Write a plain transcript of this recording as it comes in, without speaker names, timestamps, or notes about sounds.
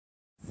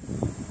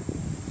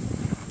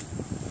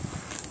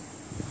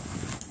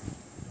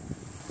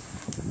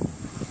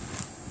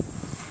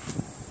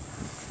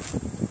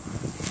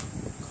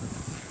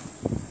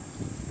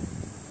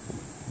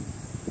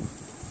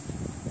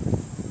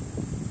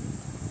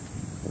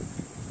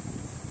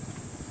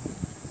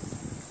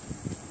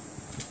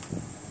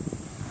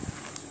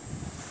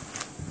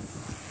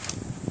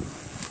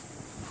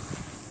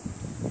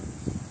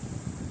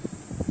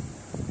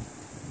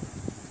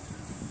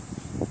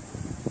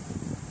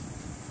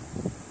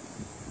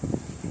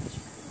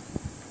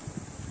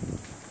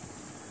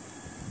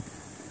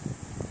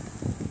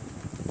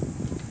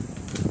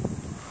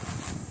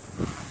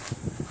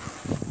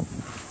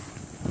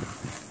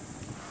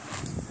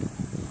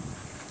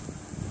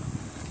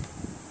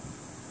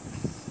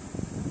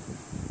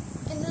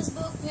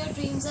Your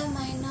Dreams Are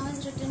Mine Now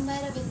is written by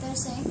Ravinder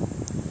Singh,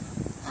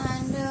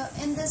 and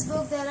in this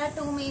book there are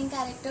two main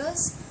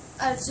characters,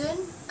 Arjun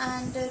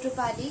and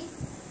Rupali.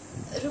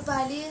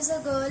 Rupali is a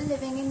girl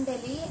living in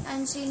Delhi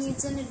and she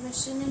needs an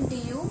admission in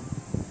DU.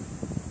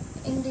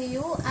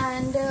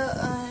 And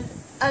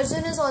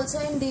Arjun is also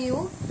in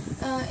DU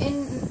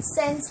in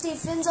St.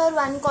 Stephen's or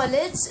one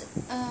college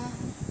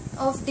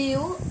of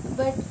DU,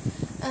 but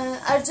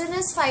Arjun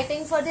is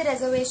fighting for the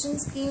reservation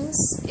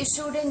schemes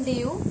issued in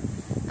DU.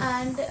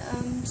 And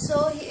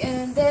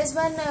there's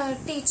one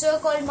teacher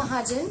called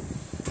Mahajan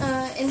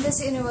in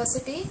this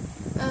university.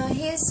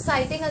 He is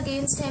fighting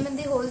against him in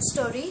the whole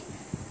story.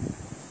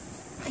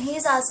 He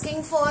is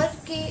asking for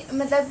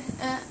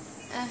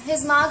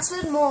his marks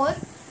were more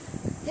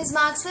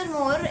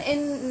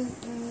in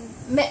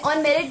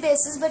on merit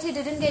basis, but he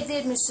didn't get the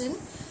admission,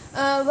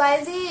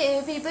 while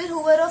the people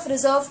who were of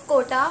reserved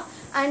quota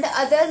and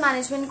other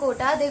management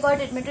quota, they got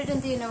admitted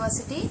in the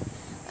university.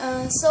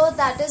 So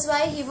that is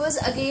why he was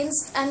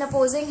against and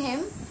opposing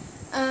him.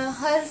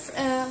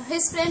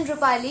 His friend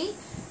Rupali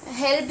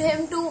helped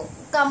him to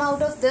come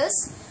out of this,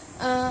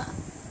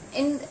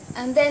 and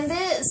then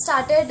they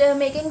started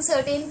making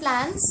certain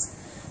plans,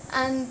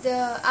 and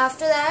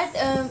after that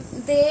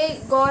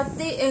they got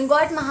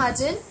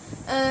Mahajan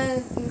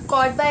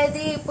caught by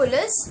the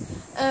police.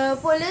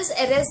 Police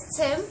arrests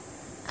him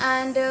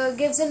and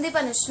gives him the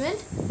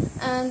punishment.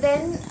 And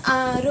then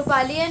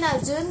Rupali and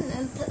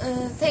Arjun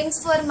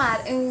thinks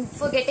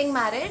for getting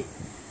married.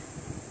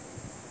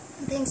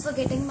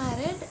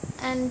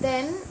 And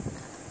then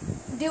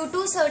due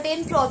to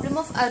certain problem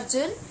of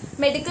Arjun,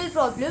 medical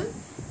problem,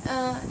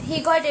 he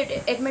got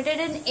admitted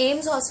in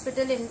AIMS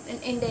hospital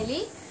in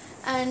Delhi,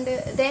 and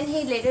then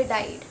he later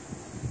died.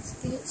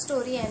 The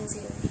story ends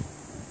here.